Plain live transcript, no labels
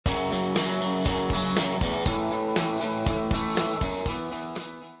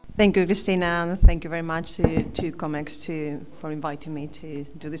Thank you, Christina, and thank you very much to TuComex for inviting me to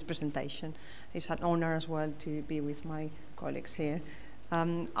do this presentation. It's an honor as well to be with my colleagues here.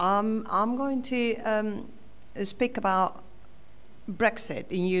 I'm going to speak about Brexit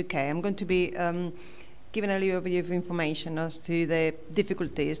in UK. I'm going to be giving a little bit of information as to the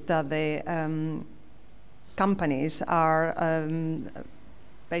difficulties that the companies are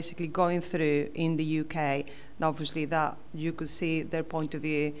basically going through in the UK. And obviously that you could see their point of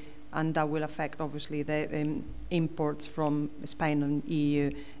view, and that will affect obviously the imports from Spain and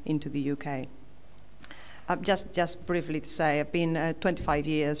EU into the UK. Just briefly to say, I've been 25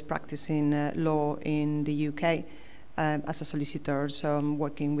 years practicing law in the UK as a solicitor, so I'm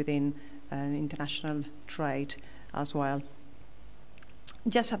working within international trade as well.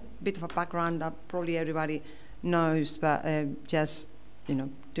 Just a bit of a background that probably everybody knows, but just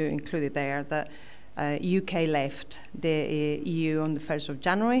to include it there, that UK left the EU on the 1st of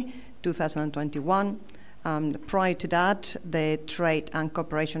January 2021. Prior to that, the Trade and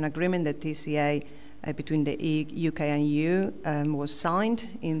Cooperation Agreement, the TCA, between the UK and EU was signed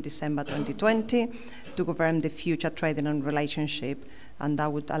in December 2020 to confirm the future trading and relationship, and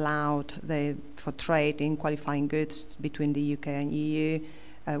that would allow for trade in qualifying goods between the UK and EU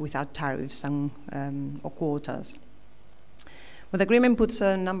without tariffs and or quotas. Well, the agreement puts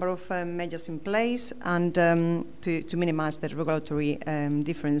a number of measures in place and to minimize the regulatory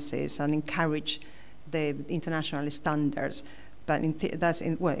differences and encourage the international standards. But in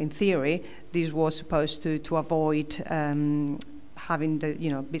theory, this was supposed to avoid having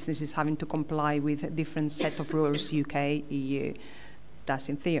the businesses having to comply with a different set of rules, UK, EU. That's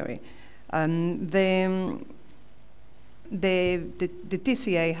in theory. The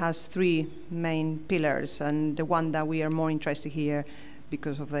TCA has three main pillars, and the one that we are more interested here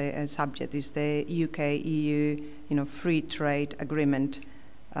because of the subject is the UK-EU free trade agreement,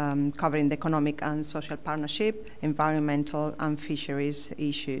 covering the economic and social partnership, environmental and fisheries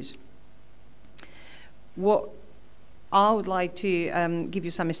issues. What I would like to give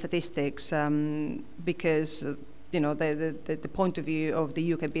you some statistics because the point of view of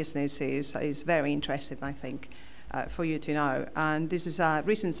the UK business is very interesting, I think. For you to know, and this is a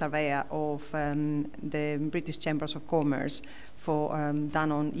recent survey of the British Chambers of Commerce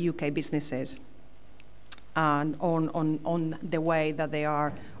done on UK businesses and on the way that they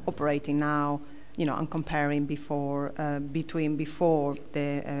are operating now, and comparing between before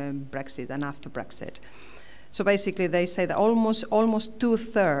the Brexit and after Brexit. So basically, they say that almost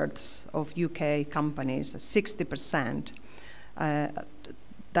 2/3 of UK companies, 60%.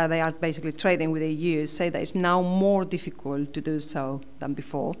 That they are basically trading with the EU, say that it's now more difficult to do so than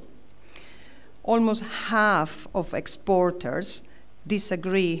before. Almost half of exporters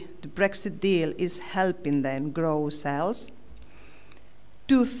disagree the Brexit deal is helping them grow sales.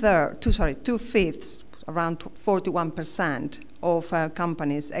 Two-fifths, around 41% of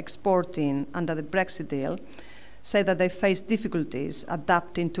companies exporting under the Brexit deal say that they face difficulties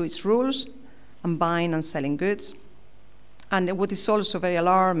adapting to its rules and buying and selling goods. And what is also very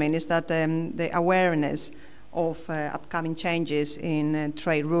alarming is that the awareness of upcoming changes in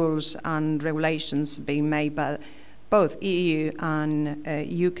trade rules and regulations being made by both EU and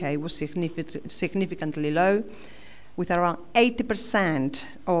UK was significantly low, with around 80%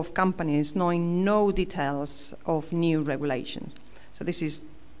 of companies knowing no details of new regulations. So this is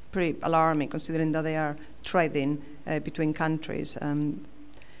pretty alarming, considering that they are trading between countries.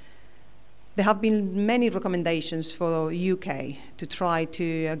 There have been many recommendations for UK to try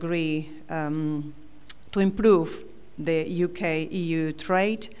to agree to improve the UK-EU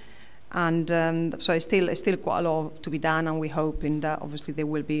trade, and so it's still quite a lot to be done, and we're hoping that obviously there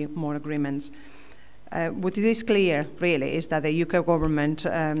will be more agreements. What is clear, really, is that the UK government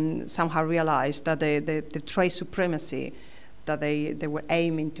somehow realized that the trade supremacy that they were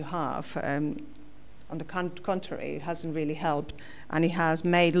aiming to have, on the contrary, it hasn't really helped, and it has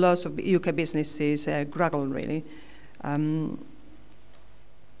made lots of UK businesses struggle, really.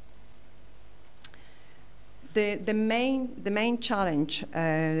 The main challenge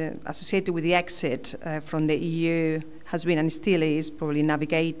associated with the exit from the EU has been, and still is, probably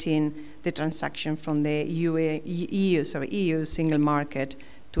navigating the transaction from the EU single market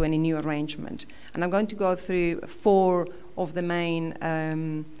to any new arrangement. And I'm going to go through 4 of the main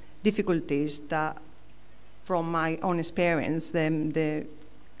difficulties that, from my own experience, the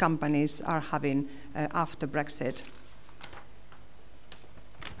companies are having after Brexit.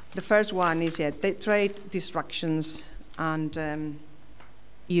 The first one is the trade disruptions and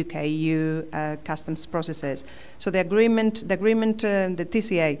UK-EU customs processes. So the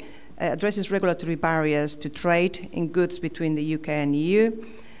TCA addresses regulatory barriers to trade in goods between the UK and EU.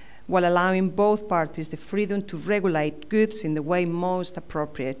 while allowing both parties the freedom to regulate goods in the way most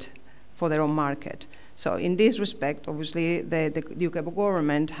appropriate for their own market. So in this respect, obviously, the UK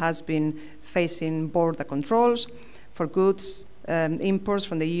government has been facing border controls for goods imports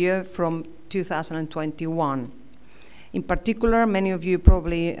from the EU from 2021. In particular, many of you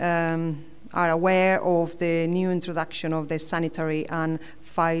probably are aware of the new introduction of the sanitary and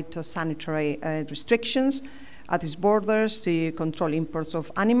phytosanitary restrictions at its borders to control imports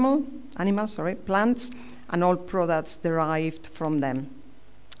of plants, and all products derived from them.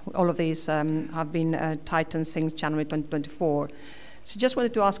 All of these have been tightened since January 2024. So just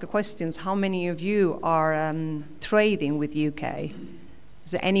wanted to ask a question. How many of you are trading with UK?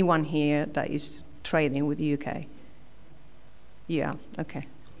 Is there anyone here that is trading with the UK? Yeah, okay.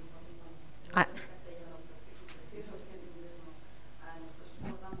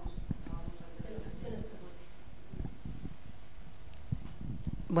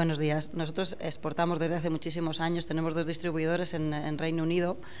 Buenos días. Nosotros exportamos desde hace muchísimos años, tenemos 2 distribuidores en Reino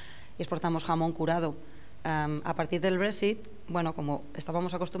Unido y exportamos jamón curado. A partir del Brexit, bueno, como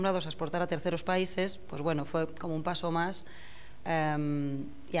estábamos acostumbrados a exportar a terceros países, pues bueno, fue como un paso más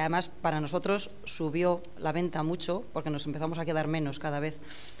y además para nosotros subió la venta mucho porque nos empezamos a quedar menos cada vez.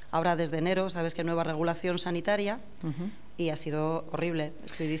 Ahora desde enero, sabes que hay nueva regulación sanitaria y ha sido horrible.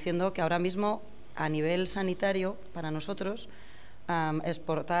 Estoy diciendo que ahora mismo a nivel sanitario para nosotros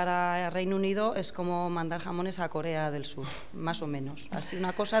exportar a Reino Unido es como mandar jamones a Corea del Sur, más o menos. Así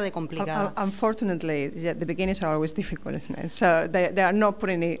una cosa de complicada. Unfortunately, the beginnings are always difficult, isn't it? So they are not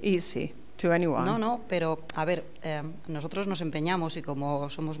putting it easy to anyone. No, pero a ver, nosotros nos empeñamos y como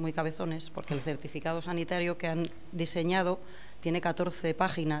somos muy cabezones, porque el certificado sanitario que han diseñado tiene 14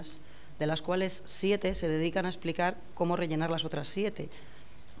 páginas, de las cuales 7 se dedican a explicar cómo rellenar las otras 7.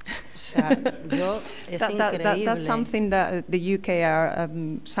 O sea, es increíble. That's something that the UK are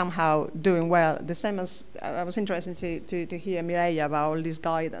somehow doing well. The same as I was interested to hear Mireia about all this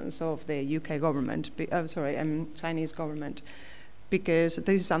guidance of the UK government, Chinese government, because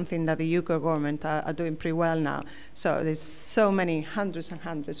this is something that the UK government are doing pretty well now. So there's so many hundreds and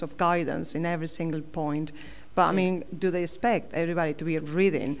hundreds of guidance in every single point. But I mean, do they expect everybody to be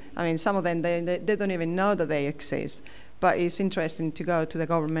reading? I mean, some of them, they don't even know that they exist. But it's interesting to go to the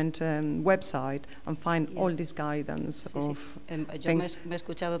government website and find all this guidance of Yo me he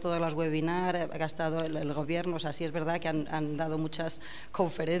escuchado todas las webinars, ha gastado el gobierno, o sea, sí es verdad que han dado muchas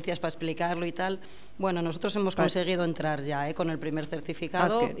conferencias para explicarlo y tal. Bueno, nosotros hemos conseguido entrar ya con el primer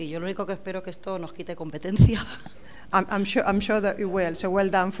certificado y yo lo único que espero es que esto nos quite competencia. I'm sure that it will. So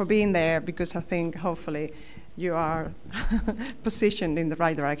well done for being there, because I think hopefully you are positioned in the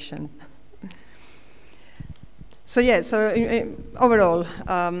right direction. So overall,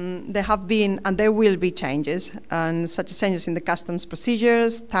 there have been and there will be changes, and such changes in the customs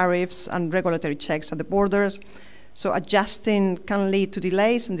procedures, tariffs, and regulatory checks at the borders. So adjusting can lead to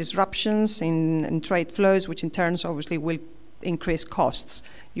delays and disruptions in trade flows, which in turn obviously will increase costs.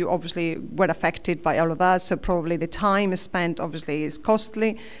 You obviously were affected by all of that, so probably the time spent obviously is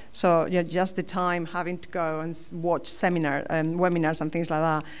costly. So just the time having to go and watch webinars and things like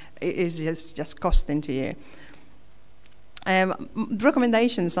that is just costing to you.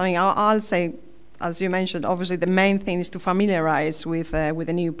 Recommendations, I mean, I'll say, as you mentioned, obviously the main thing is to familiarize with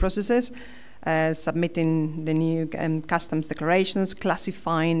the new processes, submitting the new customs declarations,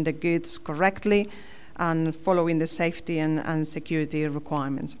 classifying the goods correctly, and following the safety and security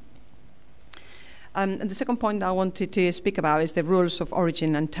requirements. And the second point I wanted to speak about is the rules of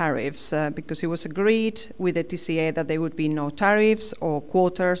origin and tariffs, because it was agreed with the TCA that there would be no tariffs or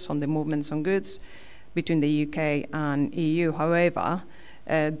quotas on the movements on goods between the UK and EU. However,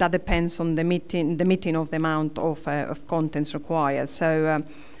 that depends on the meeting of the amount of contents required. So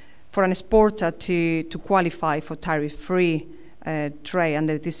for an exporter to qualify for tariff-free trade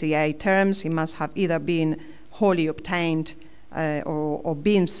under the TCA terms, it must have either been wholly obtained or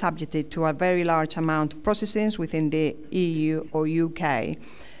been subjected to a very large amount of processing within the EU or UK.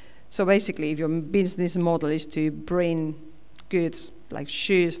 So basically, if your business model is to bring goods like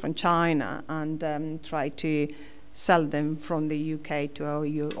shoes from China and try to sell them from the UK to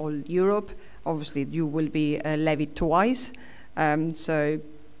all Europe, obviously you will be levied twice. So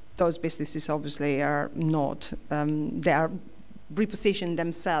those businesses obviously are not, they are repositioning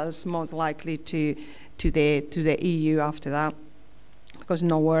themselves most likely to the EU after that, because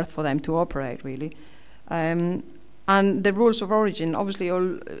no worth for them to operate really. And the rules of origin, obviously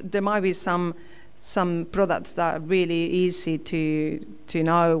there might be some some products that are really easy to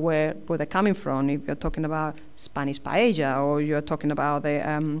know where they're coming from. If you're talking about Spanish paella, or you're talking about the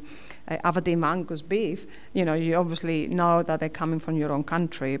Aberdeen Angus beef, you know, you obviously know that they're coming from your own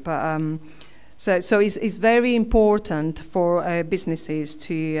country. But so it's very important for businesses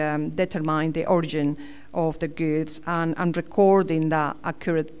to determine the origin of the goods and recording that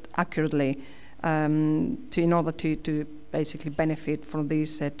accurately in order to basically benefit from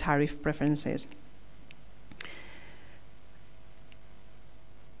these tariff preferences.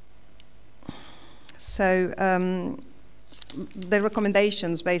 So the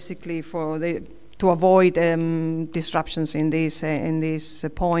recommendations basically to avoid disruptions in this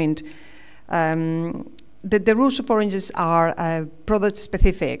point. The rules of origins are product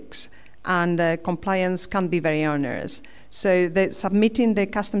specifics, and compliance can be very onerous. So submitting the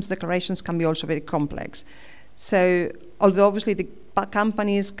customs declarations can be also very complex. So although obviously the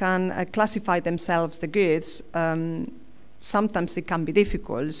companies can classify themselves the goods, sometimes it can be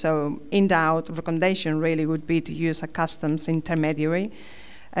difficult. So in doubt, recommendation really would be to use a customs intermediary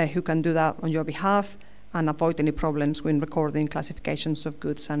who can do that on your behalf and avoid any problems when recording classifications of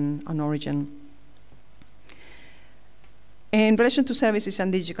goods and origin. In relation to services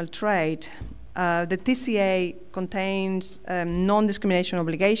and digital trade, the TCA contains non-discrimination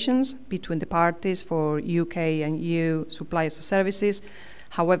obligations between the parties for UK and EU suppliers of services.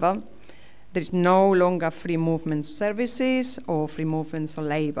 However, there is no longer free movement of services or free movements of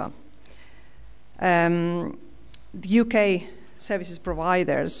labour. The UK services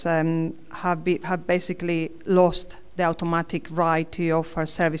providers have basically lost the automatic right to offer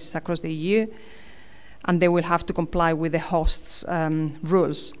services across the EU, and they will have to comply with the host's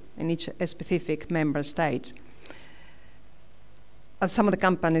rules in each specific member state. Some of the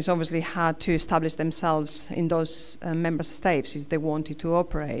companies obviously had to establish themselves in those member states if they wanted to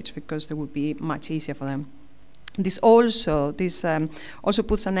operate, because it would be much easier for them. This also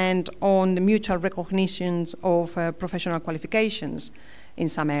puts an end on the mutual recognitions of professional qualifications in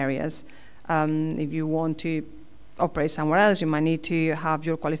some areas. If you want to operate somewhere else, you might need to have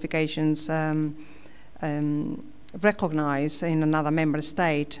your qualifications recognized in another member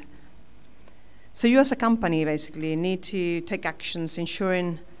state. So you as a company basically need to take actions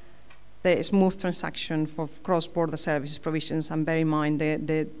ensuring the smooth transaction for cross-border services provisions, and bear in mind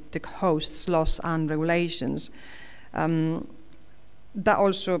the host's laws and regulations. That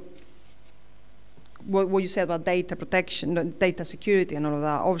also, what you said about data protection, data security and all of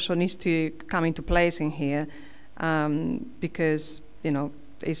that also needs to come into place in here, because, you know,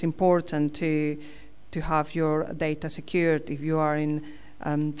 it's important to have your data secured if you are in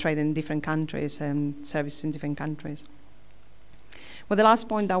trade in different countries and services in different countries. Well, the last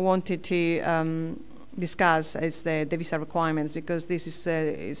point I wanted to discuss is the visa requirements, because this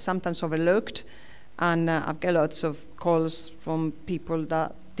is sometimes overlooked, and I've got lots of calls from people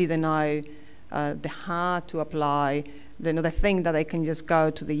that didn't know how to apply. They think that they can just go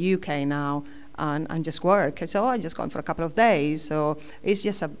to the UK now and just work. So I'm just going for a couple of days, so it's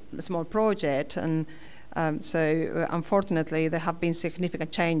just a small project. And so unfortunately, there have been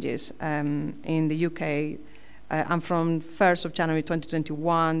significant changes in the UK. And from 1st of January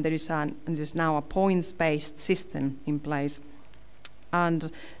 2021, there is now a points-based system in place.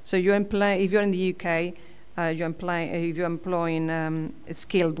 And so if you're in the UK, if you're employing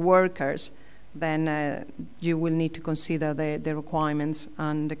skilled workers, then you will need to consider the requirements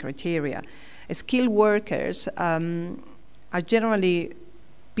and the criteria. Skilled workers are generally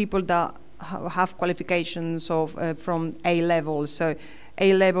people that have qualifications from A-level. So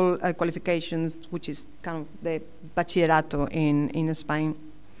A-level qualifications, which is kind of the bachillerato in Spain.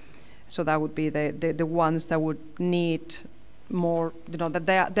 So that would be the ones that would need more,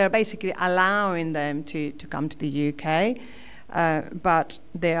 that they're basically allowing them to come to the UK, but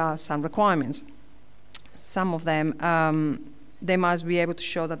there are some requirements. Some of them, they must be able to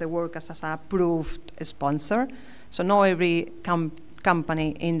show that they work as an approved sponsor. So not every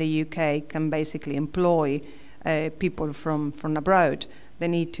company in the UK can basically employ people from abroad. They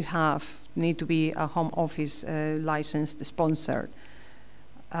need to be a home office licensed sponsor.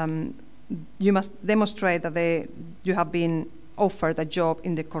 You must demonstrate that you have been offered a job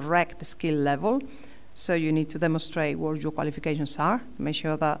in the correct skill level. So you need to demonstrate what your qualifications are to make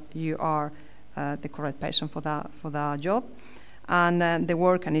sure that you are the correct person for that job. And the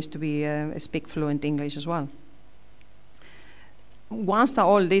worker needs to speak fluent English as well. Once that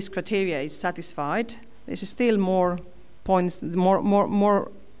all these criteria is satisfied, there's still more points, more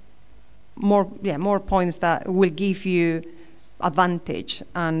points that will give you advantage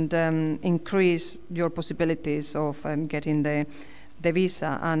and increase your possibilities of getting the the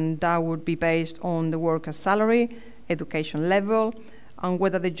visa, and that would be based on the worker's salary, education level, and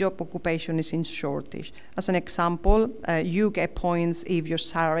whether the job occupation is in shortage. As an example, you get points if your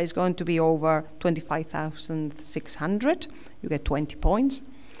salary is going to be over 25,600, you get 20 points.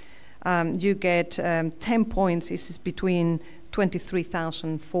 You get 10 points if it's between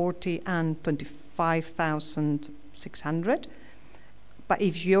 23,040 and 25,600. But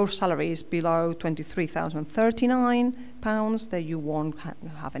if your salary is below 23,039 pounds, then you won't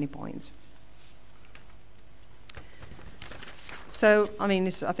have any points. So, I mean,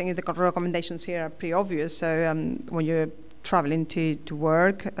 I think the recommendations here are pretty obvious. So, when you're traveling to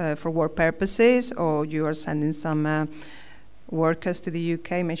work for work purposes, or you are sending some workers to the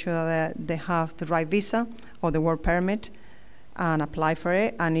UK, make sure that they have the right visa or the work permit and apply for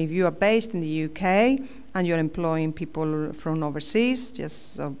it. And if you are based in the UK and you're employing people from overseas,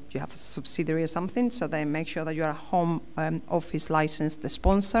 just so you have a subsidiary or something, so then make sure that you are a home office licensed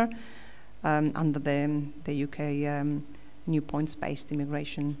sponsor under the UK new points-based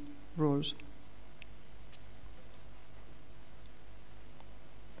immigration rules.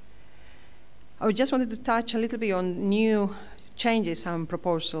 I just wanted to touch a little bit on new changes and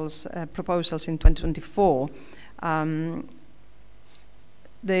proposals in 2024.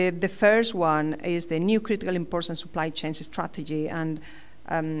 The first one is the new critical importance supply chain strategy, and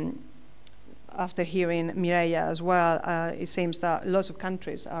after hearing Mireia as well, it seems that lots of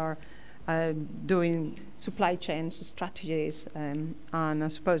countries are doing supply chain strategies, and I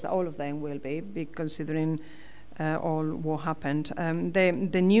suppose that all of them will be considering all what happened.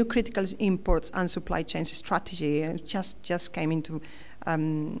 The new critical imports and supply chain strategy just came into,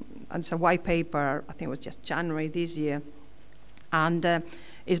 it's a white paper, I think it was just January this year, and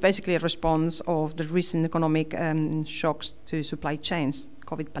it's basically a response of the recent economic shocks to supply chains,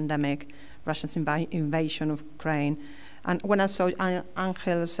 COVID pandemic, Russia's invasion of Ukraine. And when I saw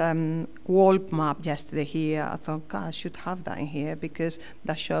Angel's world map yesterday here, I thought, God, I should have that in here, because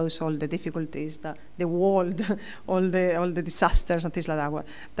that shows all the difficulties that the world, all the disasters and things like that.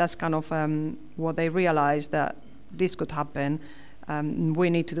 That's kind of what they realized, that this could happen. We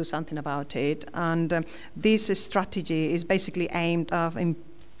need to do something about it. And this strategy is basically aimed at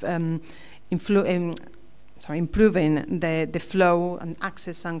improving the flow and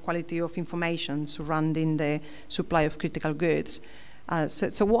access and quality of information surrounding the supply of critical goods.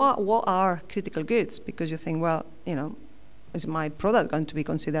 So what are critical goods? Because you think, well, you know, is my product going to be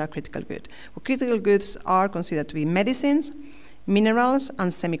considered a critical good? Well, critical goods are considered to be medicines, minerals,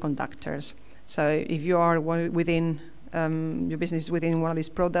 and semiconductors. So if you are within, your business is within one of these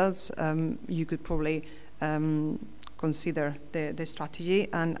products, you could probably consider the strategy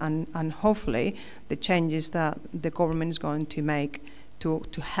and hopefully the changes that the government is going to make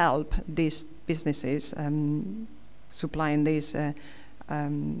to help these businesses supplying these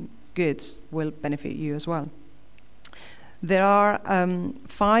goods will benefit you as well. There are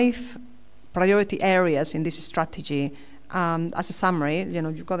 5 priority areas in this strategy. As a summary, you know,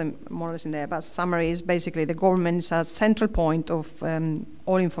 you've got them more or less in there, but summary is basically the government is a central point of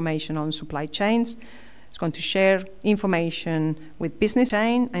all information on supply chains. It's going to share information with business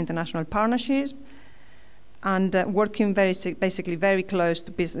chain and international partnerships, and working basically very close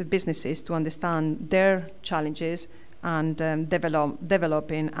to businesses to understand their challenges and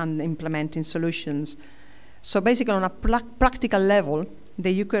developing and implementing solutions. So basically on a practical level,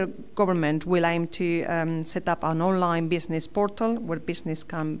 the UK government will aim to set up an online business portal where business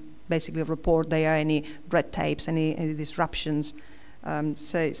can basically report there are any red tapes, any disruptions.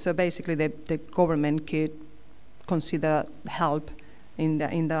 So basically the government could consider help in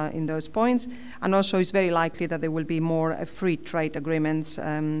those points, and also it's very likely that there will be more free trade agreements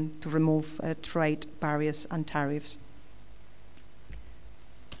to remove trade barriers and tariffs.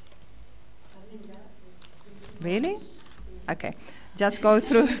 Really? Okay, just go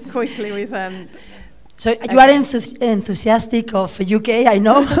through quickly with So you are enthusiastic of UK, I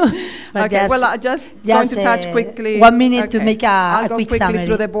know. Okay, well, I just going to touch quickly. 1 minute to make a quick summary. I'll go quickly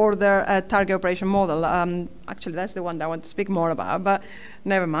through the border target operation model. Actually, that's the one that I want to speak more about, but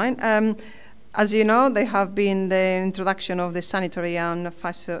never mind. As you know, there have been the introduction of the sanitary and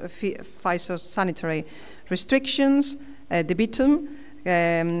phytosanitary restrictions, the BITUM,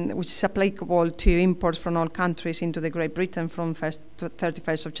 which is applicable to imports from all countries into the Great Britain from 1st to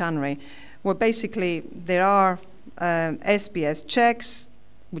 31st of January. Well, basically, there are SPS checks,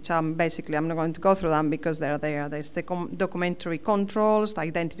 which I'm not going to go through them because they're there. There's the documentary controls, the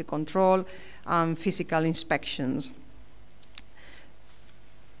identity control, and physical inspections.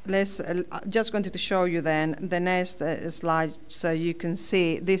 Just wanted to show you then the next slide so you can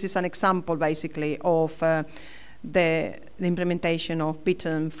see. This is an example, basically, of the implementation of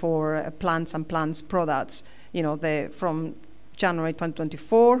BITM for plants and plants products. You know, from January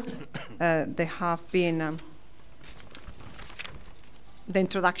 2024, there have been the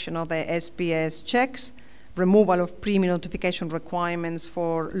introduction of the SPS checks, removal of pre-notification requirements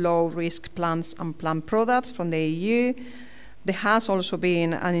for low-risk plants and plant products from the EU. There has also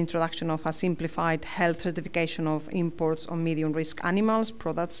been an introduction of a simplified health certification of imports of medium-risk animals,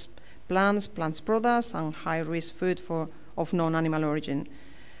 products, plants products, and high-risk food of non-animal origin.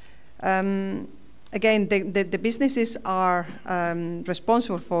 Again, the businesses are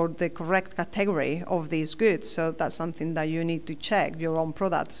responsible for the correct category of these goods, so that's something that you need to check your own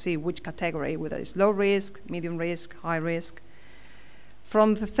product to see which category, whether it's low risk, medium risk, high risk.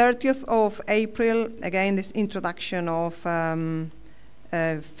 From the 30th of April, again, this introduction of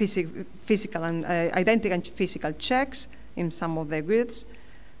physical and identity and physical checks in some of the goods.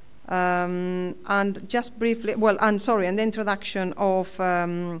 And just briefly, and the introduction of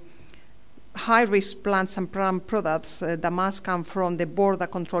high-risk plants and plant products that must come from the border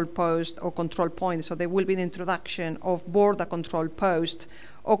control post or control point. So there will be the introduction of border control post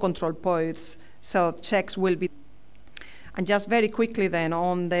or control posts. So checks will be. And just very quickly then,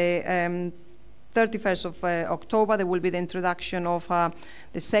 on the 31st of October, there will be the introduction of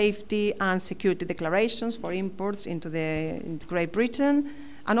the safety and security declarations for imports into Great Britain,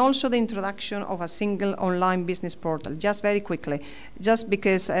 and also the introduction of a single online business portal. Just very quickly, just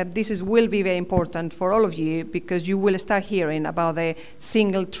because this will be very important for all of you, because you will start hearing about the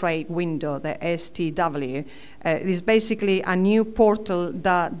single trade window, the STW. It is basically a new portal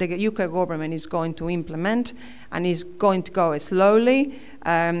that the UK government is going to implement, and is going to go slowly.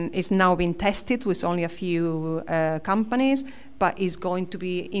 It's now been tested with only a few companies, but is going to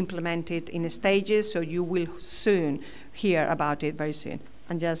be implemented in stages, so you will soon hear about it very soon.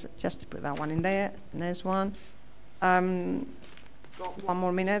 And just to put that one in there, next one. Got 1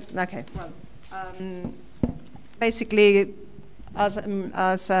 more minute. Okay. Well, basically, as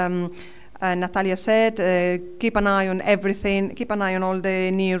Natalia said, keep an eye on everything. Keep an eye on all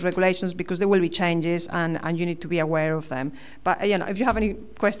the new regulations, because there will be changes, and you need to be aware of them. But if you have any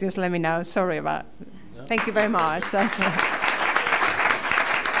questions, let me know. Sorry about. No. Thank you very much. That's